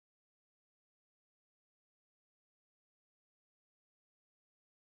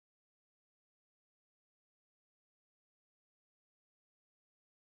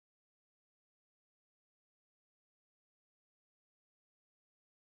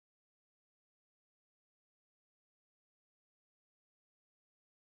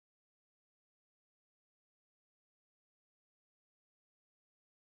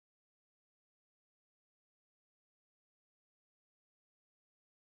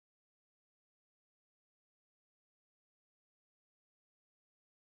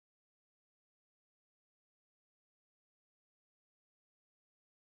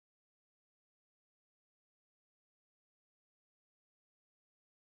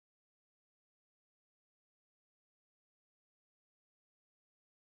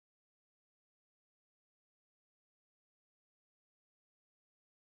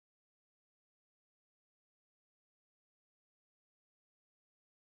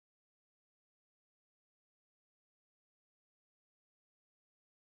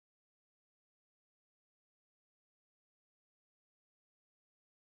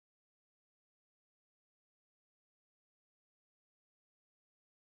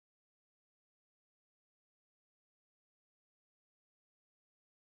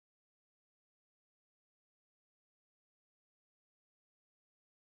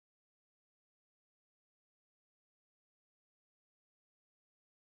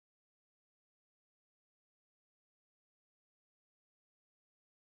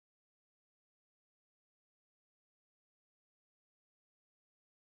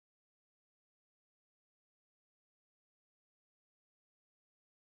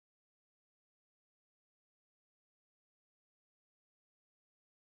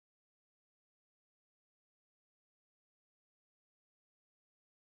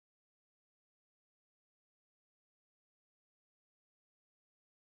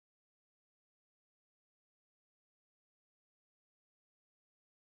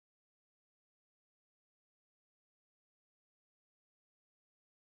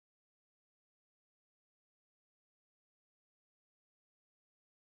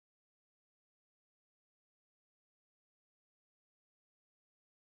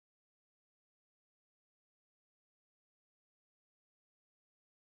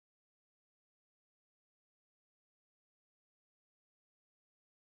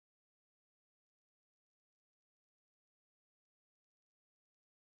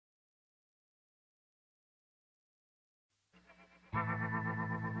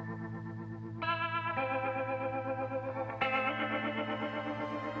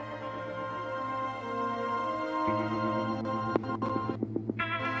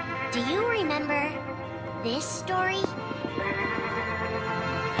Do you remember this story?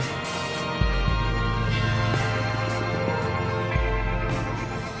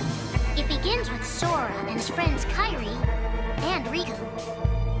 It begins with Sora and his friends Kairi and Riku.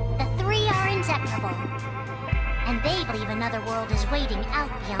 The three are inseparable, and they believe another world is waiting out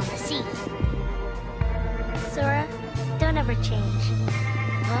beyond the sea. Sora, don't ever change.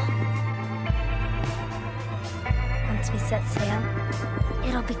 Huh? Once we set sail,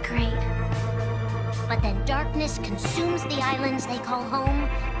 it'll be great. But then darkness consumes the islands they call home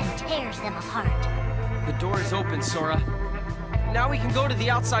and tears them apart. The door is open, Sora. Now we can go to the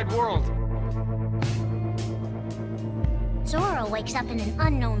outside world. Sora wakes up in an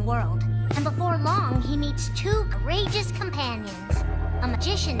unknown world, and before long he meets two courageous companions. A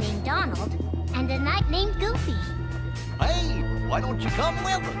magician named Donald, and a knight named Goofy. Hey, why don't you come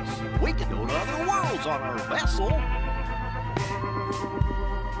with us? We can go to other worlds on our vessel.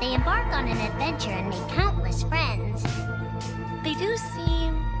 They embark on an adventure and make countless friends. They do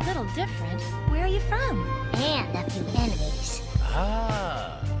seem a little different. Where are you from? And a few enemies.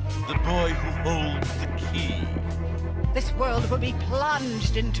 Ah, the boy who holds the key. This world will be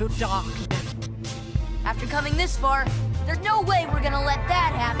plunged into darkness. After coming this far, there's no way we're gonna let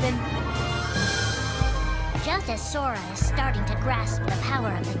that happen. Just as Sora is starting to grasp the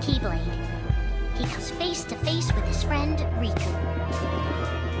power of the Keyblade, he comes face to face with his friend, Riku.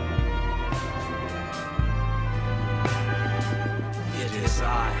 It is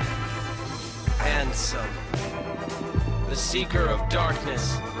I, Handsome, the Seeker of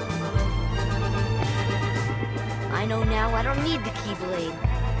Darkness. I know now I don't need the Keyblade.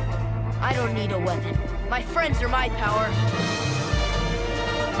 I don't need a weapon. My friends are my power.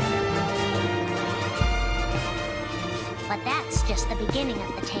 But that's just the beginning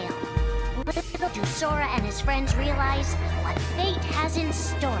of the tale. Little do Sora and his friends realize what fate has in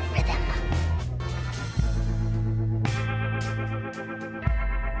store for them.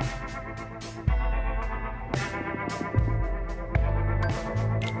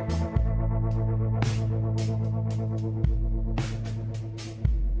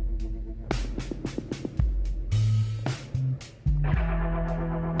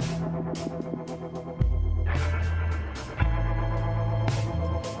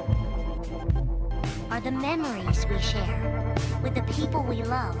 Are the memories we share with the people we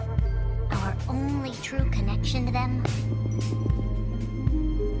love our only true connection to them?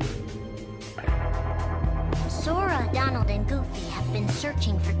 Sora, Donald, and Goofy have been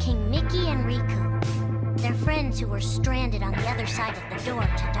searching for King Mickey and Riku, their friends who were stranded on the other side of the door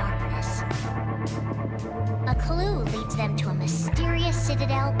to darkness. A clue leads them to a mysterious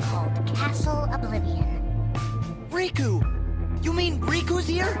citadel called Castle Oblivion. Riku! You mean Riku's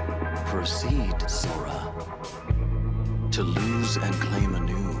here? Proceed, Sora. To lose and claim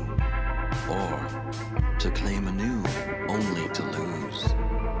anew, or to claim anew only to lose.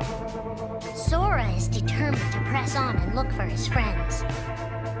 Sora is determined to press on and look for his friends.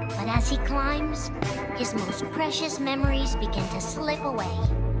 But as he climbs, his most precious memories begin to slip away.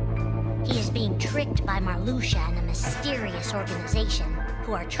 He is being tricked by Marluxia and a mysterious organization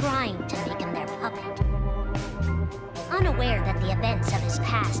who are trying to make him their puppet. Unaware that the events of his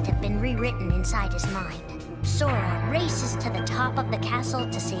past have been rewritten inside his mind, Sora races to the top of the castle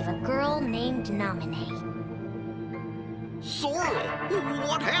to save a girl named Naminé. Sora,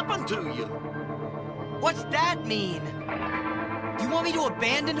 what happened to you? What's that mean? You want me to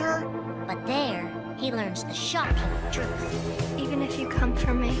abandon her? But there, he learns the shocking truth. Even if you come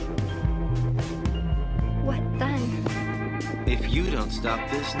for me, what then? If you don't stop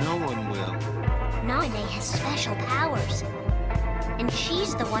this, no one will. Naminé has special powers, and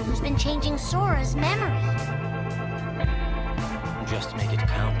she's the one who's been changing Sora's memory. Just make it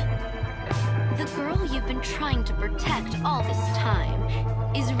count. The girl you've been trying to protect all this time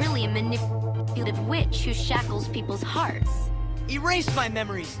is really a manipulative witch who shackles people's hearts. Erase my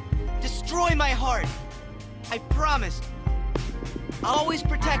memories. Destroy my heart. I promise. I'll always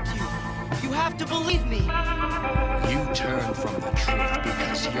protect you. You have to believe me. You turn from the truth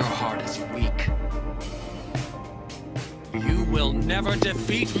because your heart is weak. You will never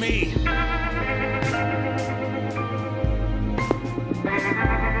defeat me!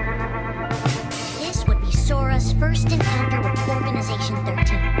 This would be Sora's first encounter with Organization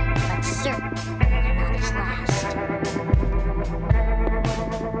 13, but certainly not his last.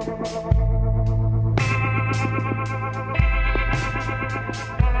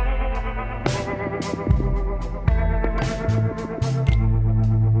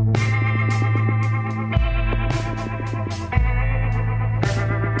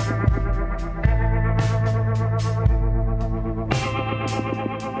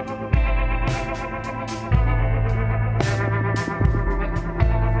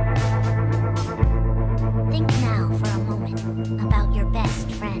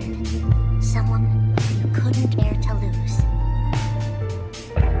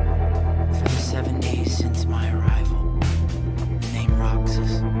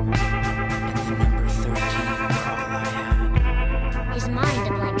 His mind a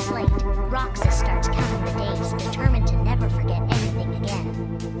blank slate, Roxas starts counting the days, determined to never forget anything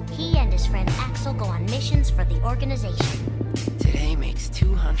again. He and his friend Axel go on missions for the organization. Today makes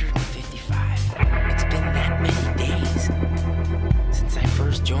 255. It's been that many days since I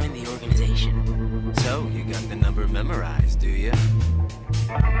first joined the organization. So, you got the number memorized, do you?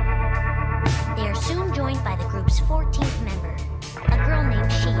 They are soon joined by the group's 14th member, a girl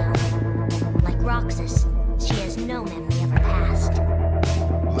named Shio. Like Roxas, she has no memory of her past.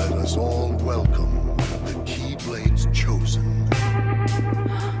 Let us all welcome the Keyblade's chosen.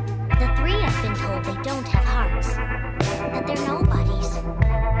 The three have been told they don't have hearts, that they're nobodies.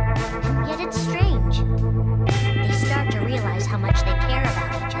 And yet it's strange. They start to realize how much they care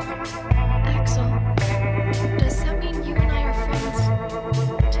about each other. Axel, does that mean you and I are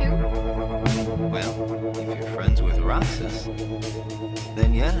friends, too? Well, if you're friends with Roxas,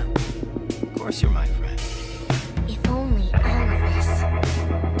 then yeah, of course you're my friend. If only all of this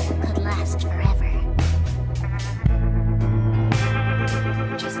could last forever.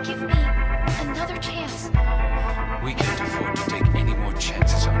 Just give me another chance. We can't afford to take any more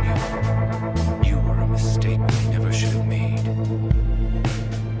chances on you. You were a mistake we never should have made.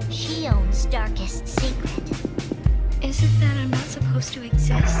 Shio's darkest secret. Is it that I'm not supposed to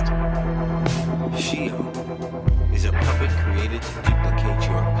exist? Shio is a puppet created to duplicate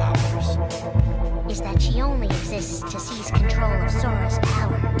your powers. Is that she only exists to seize control of Sora's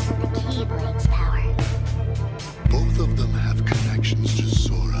power, the Keyblade's power. Both of them have connections to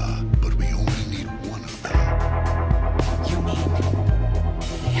Sora, but we only need one of them. You mean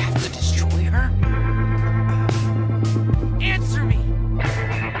we have to destroy her? Answer me!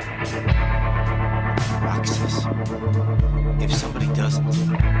 Roxas, if somebody doesn't,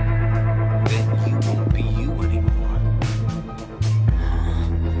 then you won't be you anymore.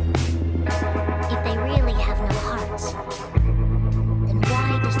 If they really have no hearts, then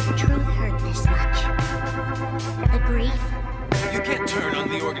why does the truth hurt this much? The grief? You can't turn on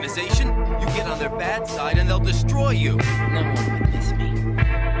the organization. You get on their bad side and they'll destroy you. No one would miss me.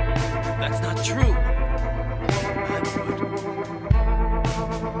 That's not true. I would.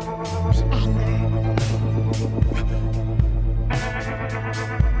 Anger.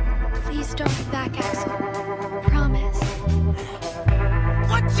 Please don't be back, Axel. Promise.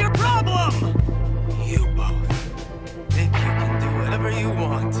 What's your problem? You both think you can do whatever you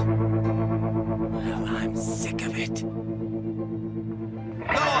want. Well, I'm sick of it.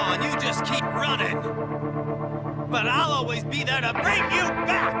 Go on, you just keep running. But I'll always be there to bring you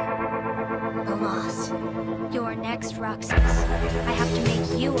back! The loss. You're next, Roxas. I have to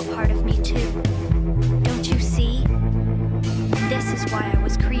make you a part of me, too. Don't you see? This is why I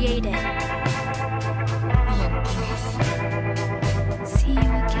was created. The emptiness. See you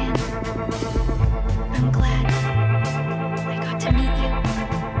again. I'm glad I got to meet you.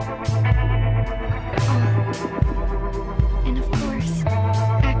 Oh, and of course,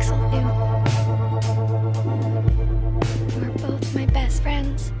 Axel, too. You're both my best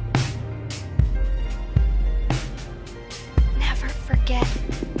friends. Never forget.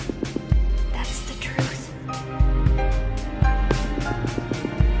 That's the truth.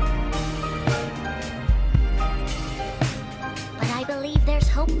 But I believe there's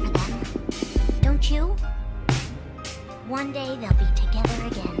hope for them. Don't you? One day they'll be together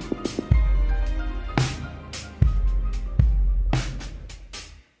again.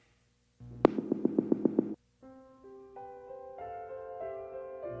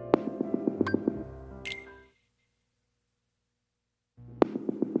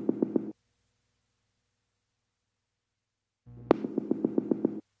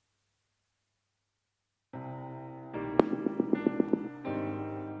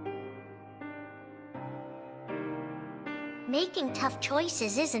 Making tough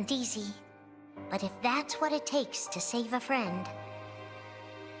choices isn't easy, but if that's what it takes to save a friend...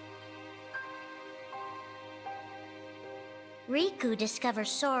 Riku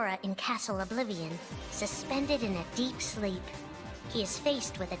discovers Sora in Castle Oblivion, suspended in a deep sleep. He is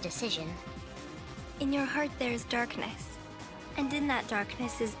faced with a decision. In your heart there is darkness, and in that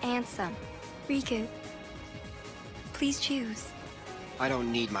darkness is Ansem. Riku, please choose. I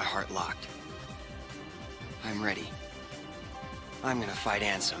don't need my heart locked. I'm ready. I'm gonna fight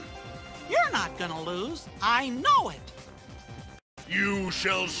Ansem. You're not gonna lose. I know it. You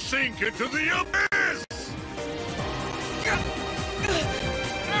shall sink into the abyss!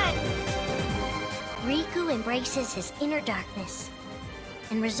 Riku embraces his inner darkness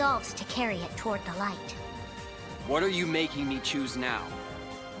and resolves to carry it toward the light. What are you making me choose now?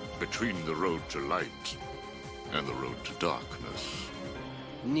 Between the road to light and the road to darkness.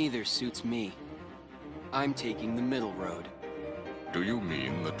 Neither suits me. I'm taking the middle road. Do you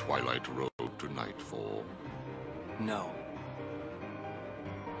mean the Twilight Road to Nightfall? No.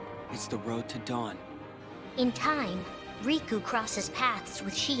 It's the road to dawn. In time, Riku crosses paths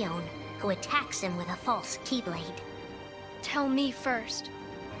with Shion, who attacks him with a false Keyblade. Tell me first,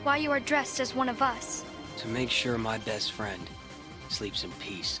 why you are dressed as one of us. To make sure my best friend sleeps in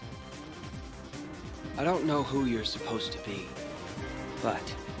peace. I don't know who you're supposed to be,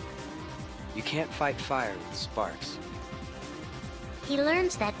 but you can't fight fire with sparks. He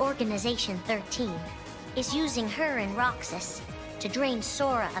learns that Organization 13 is using her and Roxas to drain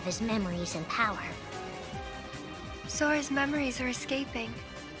Sora of his memories and power. Sora's memories are escaping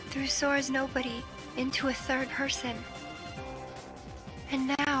through Sora's nobody into a third person.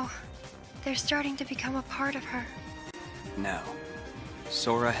 And now, they're starting to become a part of her. Now,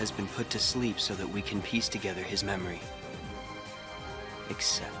 Sora has been put to sleep so that we can piece together his memory.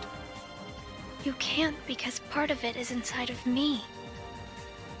 Except... You can't because part of it is inside of me.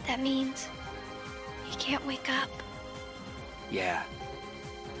 That means he can't wake up. Yeah.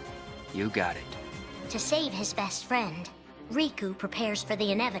 You got it. To save his best friend, Riku prepares for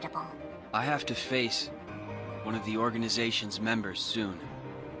the inevitable. I have to face one of the organization's members soon.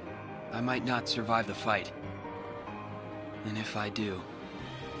 I might not survive the fight. And if I do,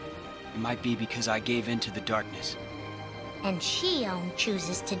 it might be because I gave in to the darkness. And Shion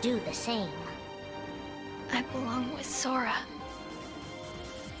chooses to do the same. I belong with Sora.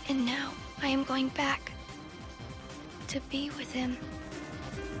 And now I am going back to be with him.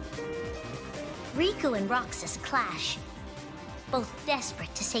 Riku and Roxas clash, both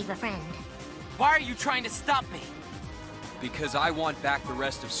desperate to save a friend. Why are you trying to stop me? Because I want back the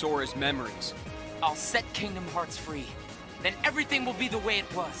rest of Sora's memories. I'll set Kingdom Hearts free. Then everything will be the way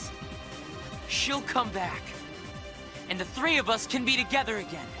it was. She'll come back. And the three of us can be together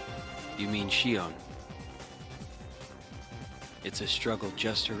again. You mean Shion? It's a struggle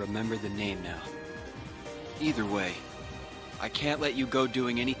just to remember the name now. Either way, I can't let you go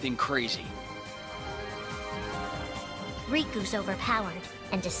doing anything crazy. Riku's overpowered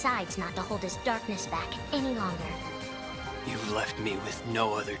and decides not to hold his darkness back any longer. You've left me with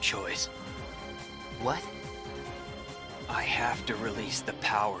no other choice. What? I have to release the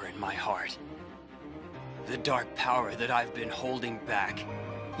power in my heart. The dark power that I've been holding back,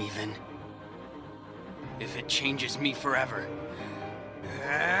 even if it changes me forever.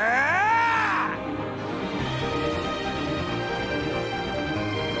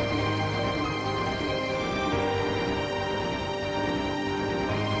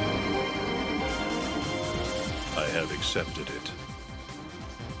 I have accepted it.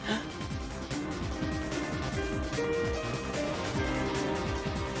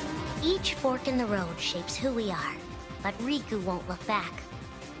 Each fork in the road shapes who we are, but Riku won't look back.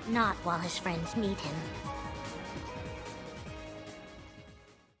 Not while his friends need him.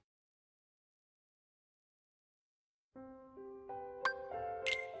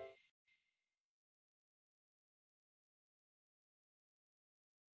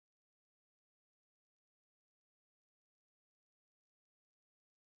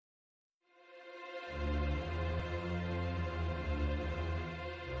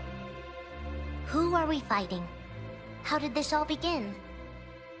 Who are we fighting? How did this all begin?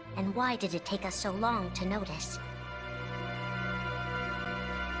 And why did it take us so long to notice?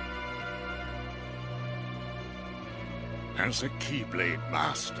 As a Keyblade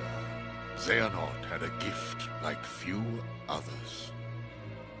master, Xehanort had a gift like few others.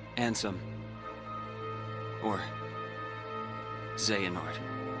 Ansem. Or Xehanort.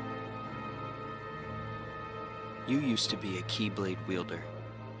 You used to be a Keyblade wielder.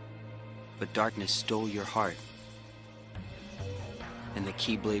 But darkness stole your heart. And the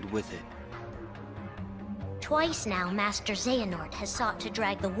Keyblade with it. Twice now, Master Xehanort has sought to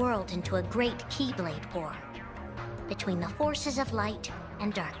drag the world into a great Keyblade war. Between the forces of light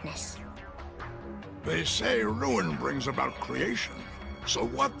and darkness. They say ruin brings about creation. So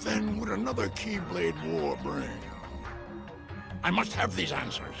what then would another Keyblade war bring? I must have these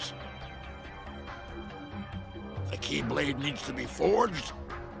answers. The Keyblade needs to be forged,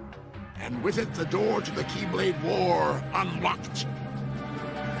 and with it the door to the Keyblade War unlocked.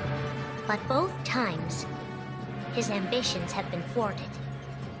 But both times, his ambitions have been thwarted.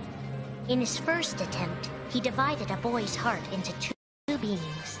 In his first attempt, he divided a boy's heart into two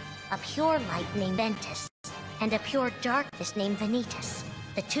beings, a pure light named Ventus, and a pure darkness named Vanitas.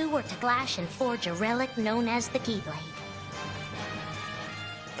 The two were to clash and forge a relic known as the Keyblade.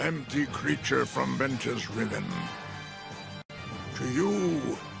 Empty creature from Ventus Riven. To you,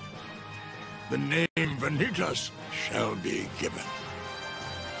 the name Vanitas shall be given.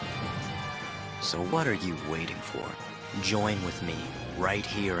 So what are you waiting for? Join with me, right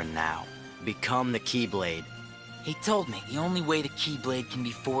here and now. Become the Keyblade. He told me the only way the Keyblade can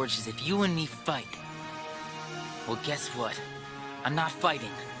be forged is if you and me fight. Well, guess what? I'm not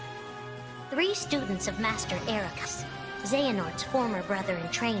fighting. 3 students of Master Ericus, Xehanort's former brother in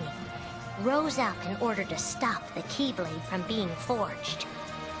training, rose up in order to stop the Keyblade from being forged.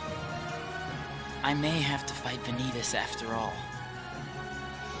 I may have to fight Vanitas after all.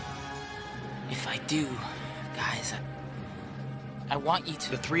 If I do, guys, I want you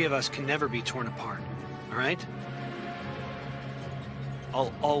to... The 3 of us can never be torn apart, all right?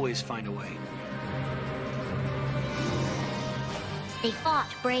 I'll always find a way. They fought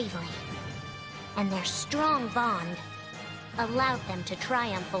bravely, and their strong bond allowed them to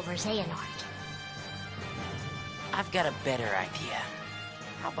triumph over Xehanort. I've got a better idea.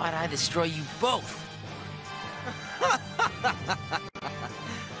 How about I destroy you both?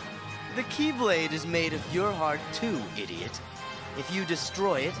 The Keyblade is made of your heart too, idiot. If you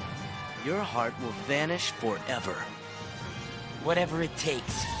destroy it, your heart will vanish forever. Whatever it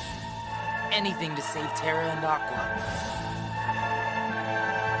takes. Anything to save Terra and Aqua.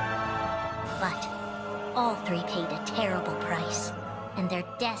 But all 3 paid a terrible price, and their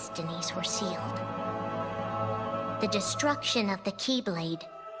destinies were sealed. The destruction of the Keyblade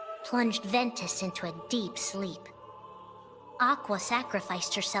plunged Ventus into a deep sleep. Aqua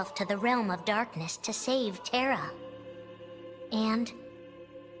sacrificed herself to the realm of darkness to save Terra. And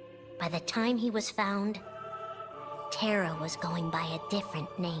by the time he was found, Terra was going by a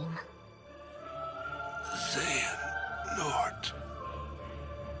different name. Xehanort.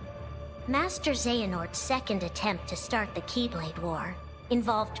 Master Xehanort's second attempt to start the Keyblade War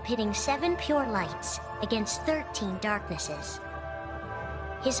involved pitting 7 pure lights against 13 darknesses.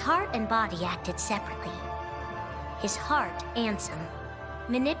 His heart and body acted separately. His heart, Ansem,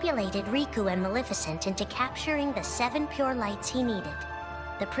 manipulated Riku and Maleficent into capturing the 7 pure lights he needed,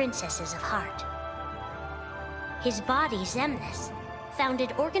 the Princesses of Heart. His body, Xemnas,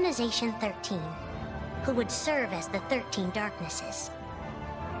 founded Organization 13, who would serve as the 13 Darknesses.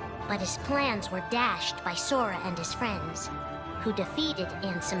 But his plans were dashed by Sora and his friends, who defeated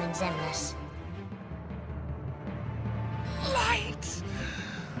Ansem and Xemnas. Light!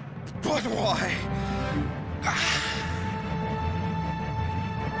 But why?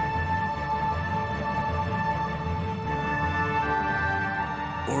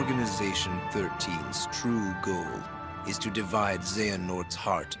 Organization 13's true goal is to divide Xehanort's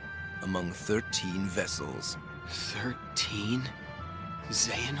heart among 13 vessels. 13?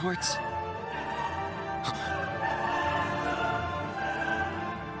 Xehanorts?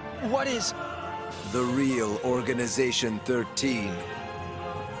 What is... The real Organization 13.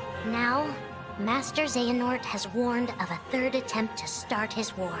 Now, Master Xehanort has warned of a 3rd attempt to start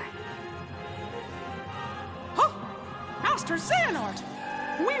his war. Huh? Master Xehanort!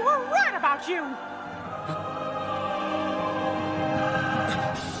 We were right about you!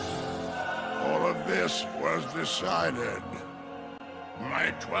 All of this was decided.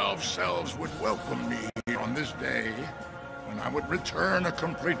 My 12 selves would welcome me on this day, when I would return a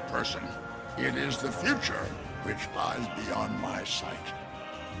complete person. It is the future which lies beyond my sight.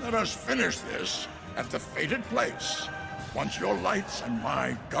 Let us finish this at the fated place, once your lights and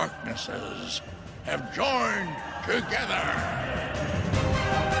my darknesses have joined together.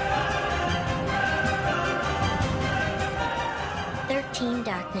 13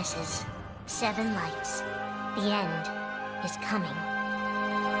 darknesses, 7 lights. The end is coming.